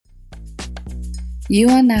You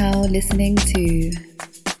are now listening to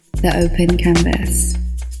The Open Canvas.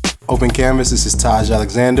 Open Canvas, this is Taj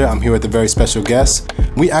Alexander. I'm here with a very special guest.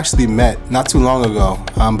 We actually met not too long ago,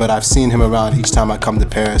 but I've seen him around each time I come to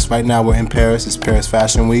Paris. Right now we're in Paris, it's Paris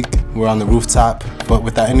Fashion Week. We're on the rooftop, but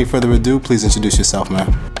without any further ado, please introduce yourself, man.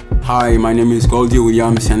 Hi, my name is Goldie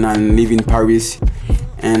Williams and I live in Paris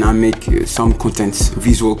and I make some contents,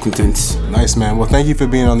 visual contents. Nice, man. Well, thank you for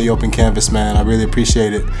being on the Open Canvas, man. I really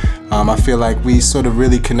appreciate it. I feel like we sort of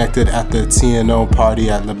really connected at the TNO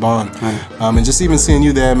party at Le Bon. And just even seeing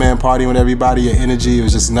you there, man, partying with everybody, your energy, it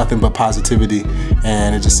was just nothing but positivity.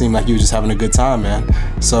 And it just seemed like you were just having a good time, man.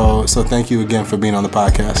 So thank you again for being on the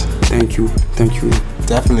podcast. Thank you.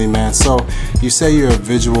 Definitely, man. So you say you're a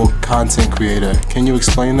visual content creator. Can you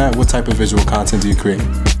explain that? What type of visual content do you create?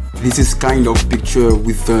 This is kind of picture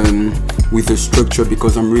with the structure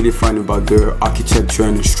because I'm really fine about the architecture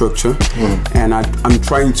and the structure, and I'm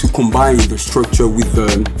trying to combine the structure with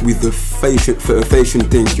the fashion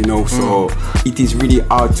things, you know. So it is really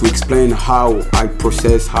hard to explain how I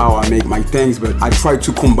process, how I make my things, but I try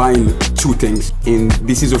to combine two things. And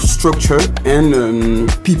this is a structure and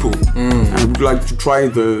people. I would like to try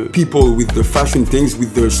the people with the fashion things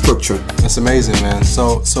with the structure. That's amazing, man.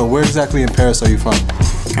 So where exactly in Paris are you from?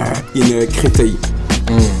 In Créteil.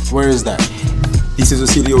 Where is that? This is a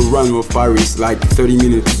city around of Paris, like 30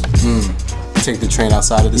 minutes. Take the train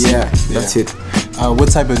outside of the city? Yeah, that's it. What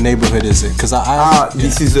type of neighborhood is it? Because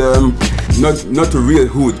this is not a real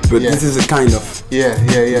hood, but this is a kind of. Yeah.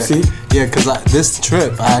 See? Yeah, because this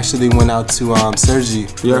trip, I actually went out to Sergi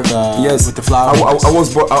with the flower boys.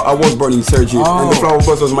 I was born in Sergi, and the flower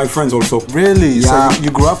boys was my friends also. Really? Yeah. So you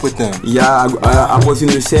grew up with them? Yeah, I was in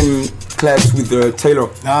the same class with Taylor.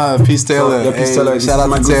 Peace Taylor. So, Peace Taylor. Shout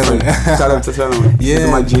out to Taylor. Shout out to Taylor.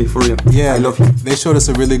 Yeah. My G, for real. Yeah, I love you. They showed us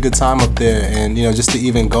a really good time up there, and just to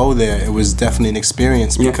even go there, it was definitely an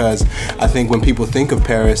experience because I think when people think of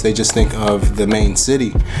Paris, they just think of the main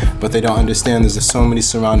city, but they don't understand there's so many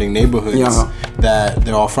surrounding neighborhoods that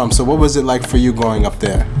they're all from. So what was it like for you growing up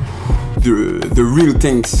there? The real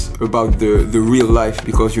things about the real life,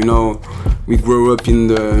 because we grow up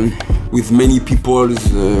with many people.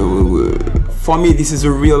 For me, this is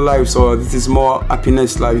a real life, so this is more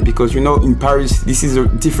happiness life, because in Paris this is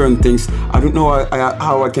different things. I don't know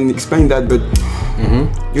how I can explain that, but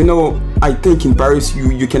I think in Paris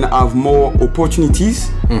you can have more opportunities.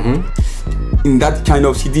 In that kind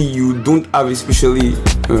of city you don't have especially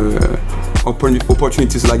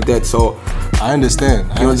opportunities like that. So I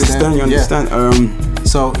understand. You understand.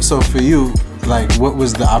 So for you, like, what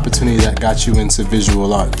was the opportunity that got you into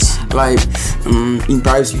visual arts? Like in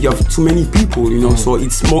Paris you have too many people, so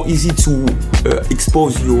it's more easy to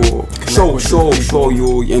expose your show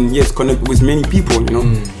your and connect with many people,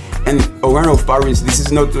 And around of Paris, this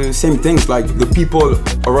is not the same things. Like the people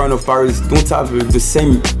around of Paris don't have the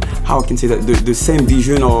same, how I can say that, the same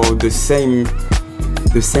vision or the same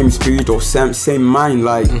spirit or same mind.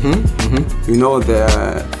 Like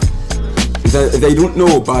they don't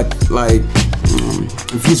know about like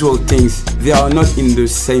visual things. They are not in the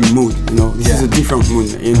same mood. This is a different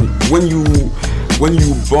mood. And when you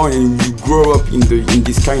born and you grow up in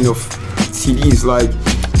this kind of cities, like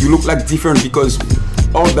you look like different, because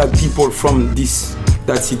all that people from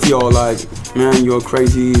that city are like, man, you're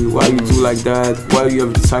crazy, why you do like that, why you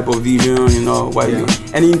have this type of vision, why you.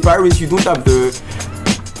 And in Paris you don't have the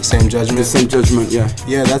same judgment.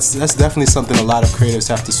 Yeah, that's definitely something a lot of creatives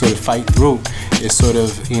have to sort of fight through. Is sort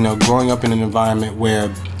of growing up in an environment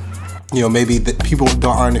where maybe the people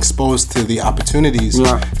aren't exposed to the opportunities.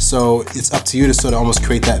 So it's up to you to sort of almost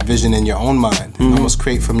create that vision in your own mind, almost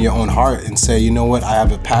create from your own heart and say, you know what, I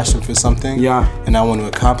have a passion for something and I want to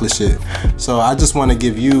accomplish it. So I just want to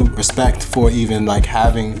give you respect for even like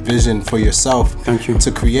having vision for yourself. Thank you.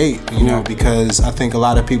 To create, because I think a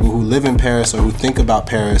lot of people who live in Paris or who think about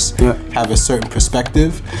Paris have a certain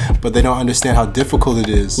perspective, but they don't understand how difficult it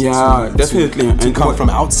is definitely to come from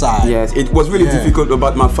outside. Yes, it was really difficult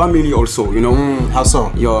about my family also, How so?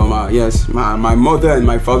 My mother and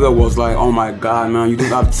my father was like, oh my god, man, you don't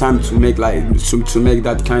have time to make to make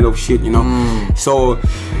that kind of shit, So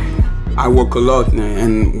I work a lot,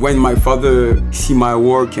 and when my father see my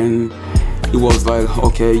work, and he was like,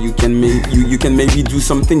 okay, you can maybe do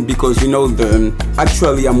something, because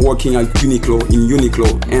actually I'm working at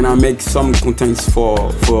Uniqlo and I make some contents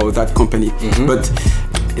for that company, but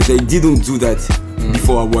they didn't do that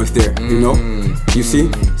before I was there, you see.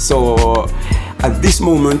 So at this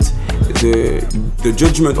moment the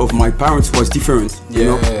judgment of my parents was different. You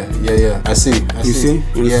know? Yeah. I see. You see?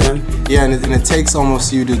 You understand? Yeah, and it takes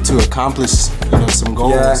almost you to accomplish, some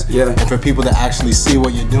goals. Yeah. And for people to actually see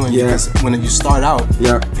what you're doing. Yeah. Because when you start out,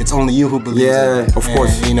 it's only you who believes it. Yeah, of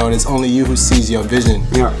course. And it's only you who sees your vision.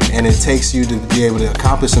 Yeah. And it takes you to be able to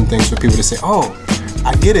accomplish some things for people to say, oh,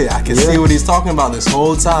 I get it. I can see what he's talking about this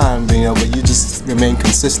whole time, but you just remain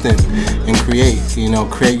consistent and create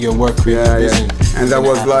your work, create your vision. And that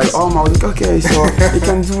was like, okay, so he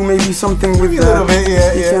can do maybe something with that. A little bit,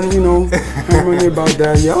 he can, harmony about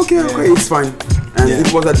that. Yeah, okay, it's fine. And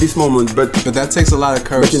it was at this moment, but that takes a lot of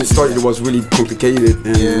courage. But in the start, it was really complicated.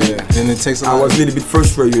 And and it takes a lot. I was a little bit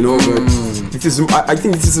frustrated, but I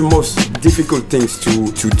think this is the most difficult things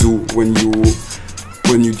to do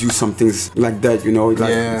when you do some things like that,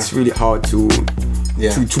 it's really hard to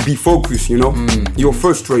be focused, You're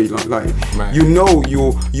frustrated, right.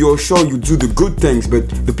 You're sure you do the good things, but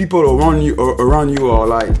the people around you are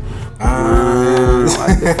like,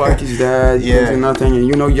 what the fuck is that? You do nothing, and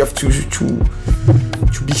you have to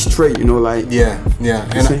be straight,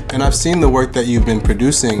 and I've seen the work that you've been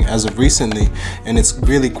producing as of recently, and it's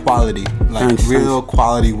really quality, real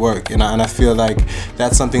quality work, and I feel like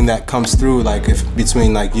that's something that comes through,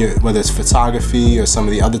 between whether it's photography or some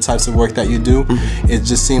of the other types of work that you do, it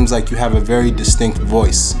just seems like you have a very distinct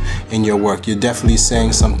voice in your work. You're definitely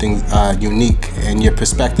saying something unique, and your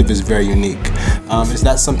perspective is very unique. Is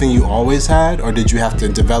that something you always had, or did you have to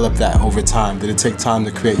develop that over time? Did it take time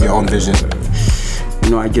to create your own vision?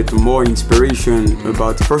 I get more inspiration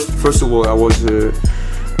about first of all, I was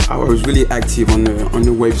really active on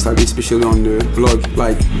the website, especially on the blog,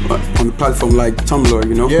 on the platform like Tumblr,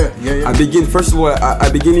 Yeah. I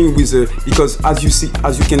beginning with because as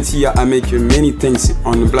you can see, I make many things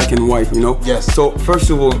on black and white, Yes. So first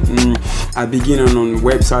of all, I begin on the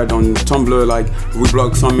website on Tumblr, we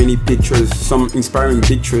blog so many pictures, some inspiring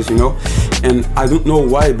pictures, and I don't know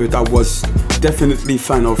why, but I was definitely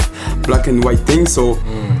fan of black and white things, so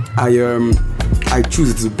I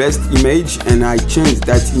choose the best image and I changed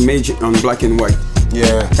that image on black and white.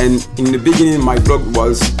 Yeah. And in the beginning, my blog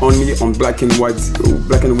was only on black and white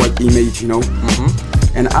image,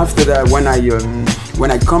 And after that,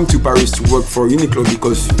 when I come to Paris to work for Uniqlo,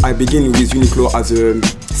 because I begin with Uniqlo as a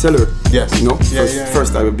seller. Yes.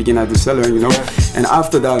 First I begin as a seller, Yeah. And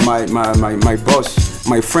after that, my boss,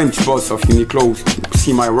 my French boss of Uniqlo,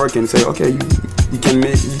 see my work and say, okay, we can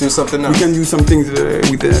do something else. We can do some things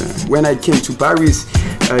with. When I came to Paris,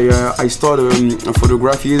 I started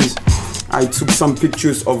photographies. I took some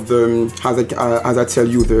pictures of the, as I tell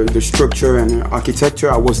you, the structure and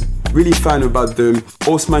architecture. I was really fan about the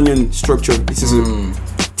Haussmannian structure. This is a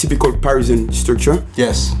typical Parisian structure.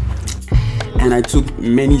 Yes. And I took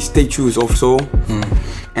many statues also.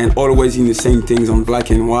 And always in the same things on black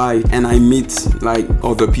and white, and I meet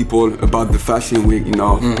other people about the fashion week, and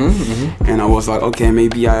I was like, okay,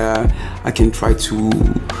 maybe I can try to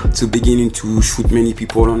beginning to shoot many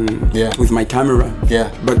people with my camera,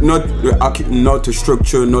 but not a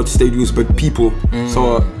structure, not stadiums, but people.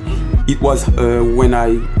 So it was when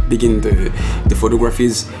I begin the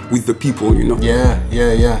photographies with the people, Yeah.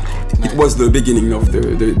 It was the beginning of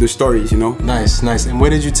the stories, Nice. And where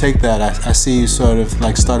did you take that? I see you sort of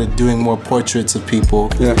started doing more portraits of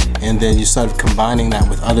people, and then you started combining that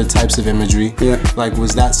with other types of imagery. Yeah.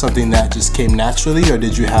 Was that something that just came naturally, or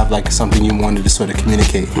did you have something you wanted to sort of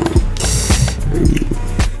communicate?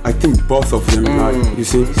 I think both of them, you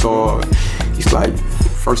see. So it's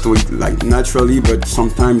first of all, naturally, but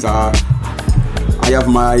sometimes I have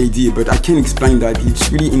my idea, but I can't explain that.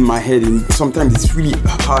 It's really in my head, and sometimes it's really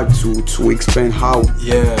hard to explain how.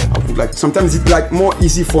 Yeah. Sometimes it's more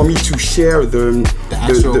easy for me to share the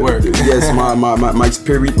actual work. Yes, my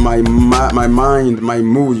spirit, my mind, my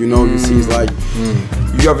mood. You see, it's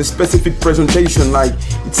you have a specific presentation.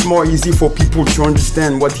 It's more easy for people to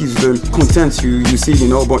understand what is the content you see.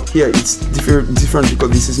 But here it's different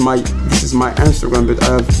because this is my Instagram, but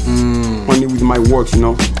I have only with my works.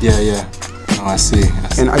 Yeah. Oh, I see.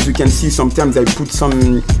 And as you can see, sometimes I put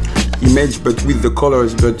some image, but with the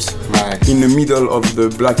colors, but in the middle of the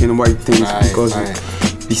black and white things, because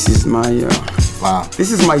this is my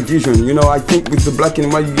this is my vision. I think with the black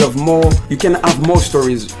and white, you can have more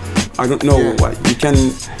stories. I don't know why. You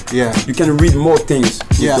you can read more things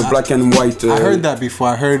with the black and white. I heard that before.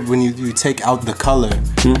 I heard when you take out the color,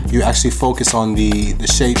 you actually focus on the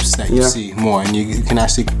shapes that you see more, and you can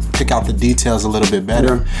actually pick out the details a little bit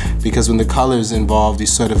better. Because when the color's involved, you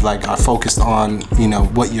sort of like are focused on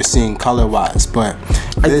what you're seeing color wise. But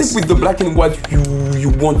I think with the black and white, you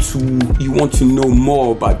want to know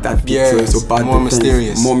more about that picture. It's about more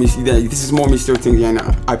mysterious. This is more mysterious thing, and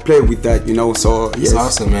I play with that, So it's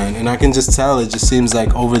awesome, man. And I can just tell. It just seems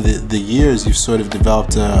like over the years you've sort of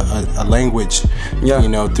developed a language,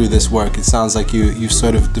 through this work. It sounds like you've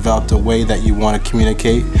sort of developed a way that you want to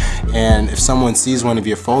communicate. And if someone sees one of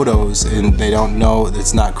your photos and they don't know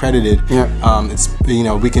it's not credited, it's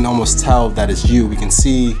we can almost tell that it's you. We can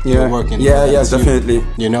see your work. And definitely.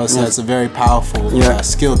 So it's a very powerful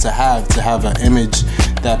skill to have an image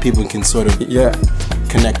that people can sort of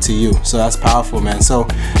connect to you. So that's powerful, man. So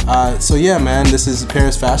man, this is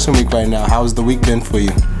Paris Fashion Week right now. How's the week been for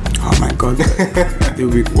you? Oh my God, the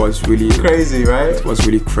week was really crazy, right? It was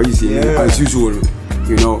really crazy, as usual.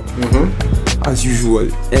 As usual,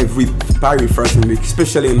 every Paris Fashion Week,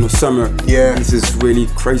 especially in the summer, this is really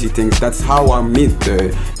crazy things. That's how I met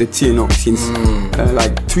the TNO since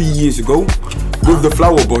like 3 years ago with the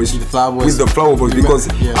Flower Boys. With the Flower Boys, because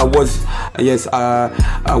I was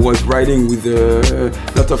riding with a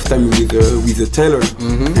lot of time with the Taylor,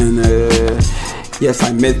 and. Yes,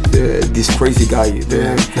 I met this crazy guy,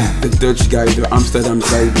 the Dutch guy, the Amsterdam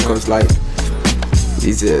guy, because like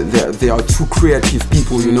they are two creative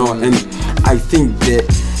people, and I think that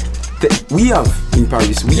we have in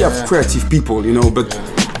Paris, we have creative people, but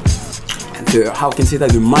how can I say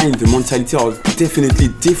that the mind, the mentality are definitely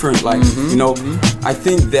different. Like I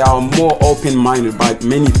think they are more open-minded about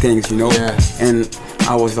many things, and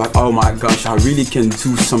I was like, oh my gosh, I really can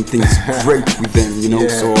do something great with them,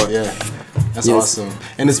 That's awesome.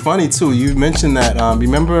 And it's funny too, you mentioned that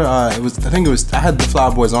remember I had the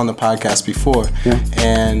Flower Boys on the podcast before,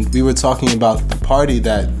 and we were talking about the party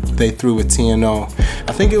that they threw with TNO.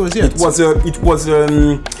 I think it was at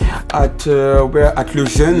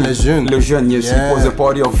Le Jeune. Yes, it was a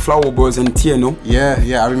party of Flower Boys and TNO.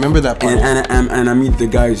 I remember that party. And I meet the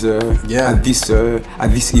guys at this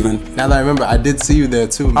event. Now that I remember, I did see you there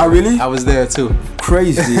too, man. Oh really? I was there too.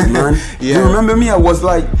 Crazy, man. You remember me? I was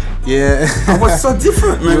like, I was so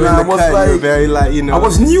different, man. I was like, very like, I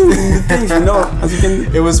was new in the things, As you can.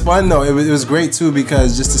 It was fun though. It was great too,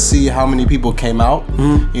 because just to see how many people came out.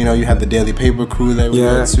 You had the Daily Paper crew that we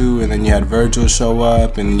went to, and then you had Virgil show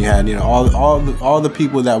up, and you had all the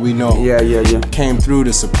people that we know came through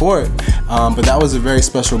to support. But that was a very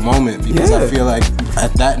special moment, because I feel like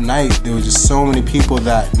at that night there was just so many people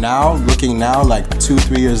that now, looking now, like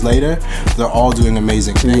 2-3 years later, they're all doing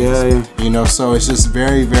amazing things. So it's just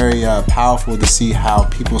very, very powerful to see how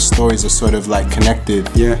people's stories are sort of like connected,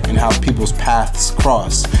 and how people's paths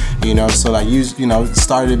cross. So like you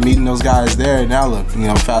started meeting those guys there, and now look,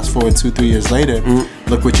 fast forward 2-3 years later,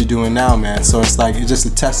 look what you're doing now, man. So it's like, it's just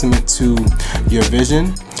a testament to your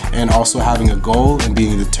vision, and also having a goal and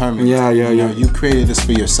being determined. You created this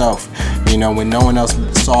for yourself. When no one else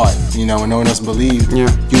saw it, when no one else believed, you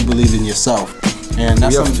believed in yourself. And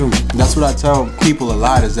that's what I tell people a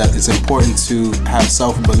lot, is that it's important to have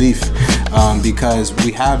self-belief, because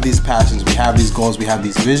we have these passions, we have these goals, we have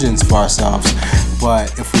these visions for ourselves,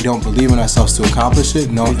 but if we don't believe in ourselves to accomplish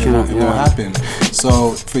it, it won't happen.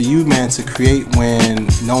 So for you, man, to create when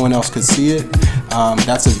no one else could see it,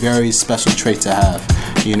 that's a very special trait to have.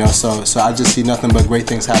 So I just see nothing but great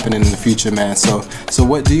things happening in the future, man. So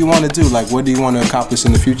what do you want to do? Like, what do you want to accomplish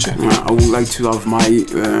in the future? I would like to have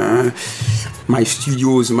my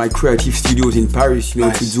studios, my creative studios in Paris,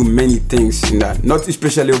 to do many things in that. Not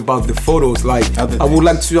especially about the photos, like I would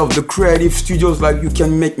like to have the creative studios, like you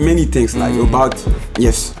can make many things, like about,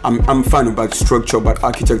 I'm fine about structure, about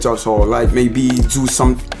architecture, so like maybe do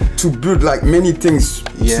to build like many things,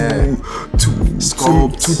 to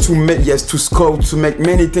sculpt, to make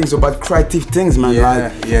many things about creative things, man.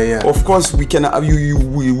 Of course we can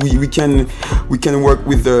we can work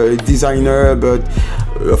with the designer, but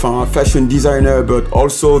fashion designer, but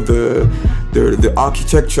also the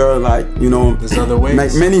architecture, like there's other ways.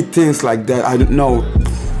 Make many things like that. I don't know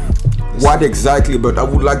what exactly, but I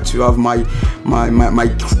would like to have my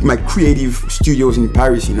creative studios in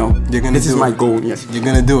Paris. This is my goal. Yes, you're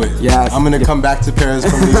gonna do it. Yes, I'm gonna come back to Paris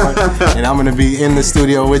from New York, and I'm gonna be in the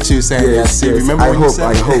studio with you saying, yes. Remember I hope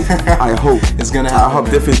it's gonna happen. I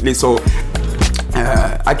hope definitely. So.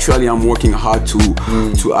 Actually, I'm working hard to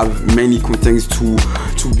have many things to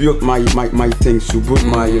build my things, to build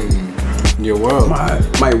Your world.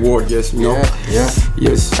 My world, yes, you know. Yeah.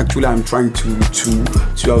 Yes, actually I'm trying to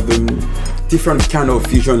have the different kind of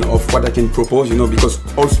vision of what I can propose, you know, because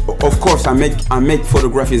also, of course I make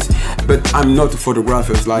photographies, but I'm not a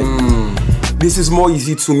photographer. Like this is more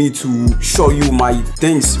easy to me to show you my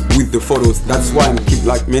things with the photos. That's why I keep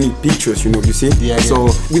like many pictures, you know, you see? Yeah. So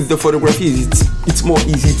with the photography, it's more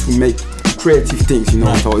easy to make creative things, you know.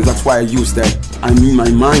 Right. So that's why I use that. I'm in my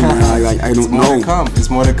mind, and I don't know. It's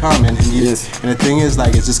more to come, and yes. And the thing is,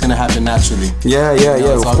 like, it's just gonna happen naturally. Yeah.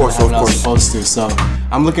 Of course. Supposed to. So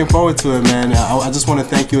I'm looking forward to it, man. I just want to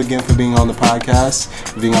thank you again for being on the podcast,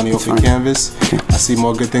 for being on the Open Canvas. I see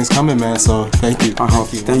more good things coming, man. So thank you.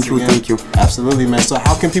 Thank you. Absolutely, man. So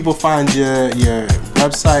how can people find your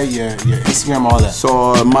website, your Instagram, all that?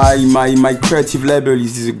 So my creative label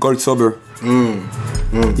is Gold Sober.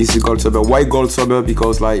 It's Gold Sober. Why Gold Sober?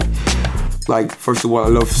 Because like first of all, I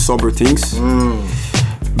love sober things,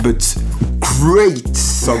 but great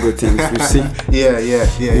sober things. You see? Yeah.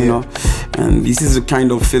 You know, and this is a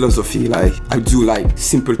kind of philosophy. Like I do like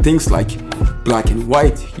simple things like black and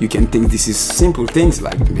white. You can think this is simple things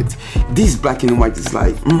like, but this black and white is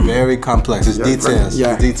like very complex. It's details.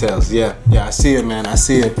 Right. Details. Yeah. I see it, man. I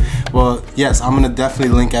see it. Well, yes, I'm gonna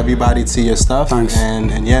definitely link everybody to your stuff. Thanks.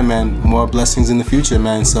 And yeah, man, more blessings in the future,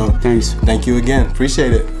 man. So thanks. Thank you again.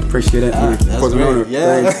 Appreciate it. Appreciate it. That was great.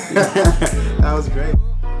 Yeah. That was great.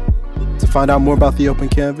 To find out more about The Open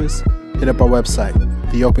Canvas, hit up our website,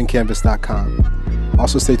 theopencanvas.com.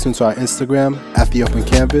 Also stay tuned to our Instagram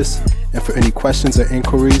 @theopencanvas, and for any questions or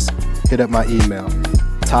inquiries, hit up my email,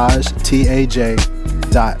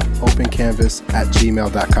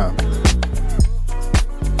 taj.opencanvas@gmail.com.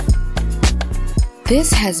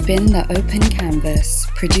 This has been The Open Canvas,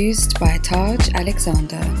 produced by Taj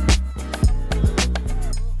Alexander.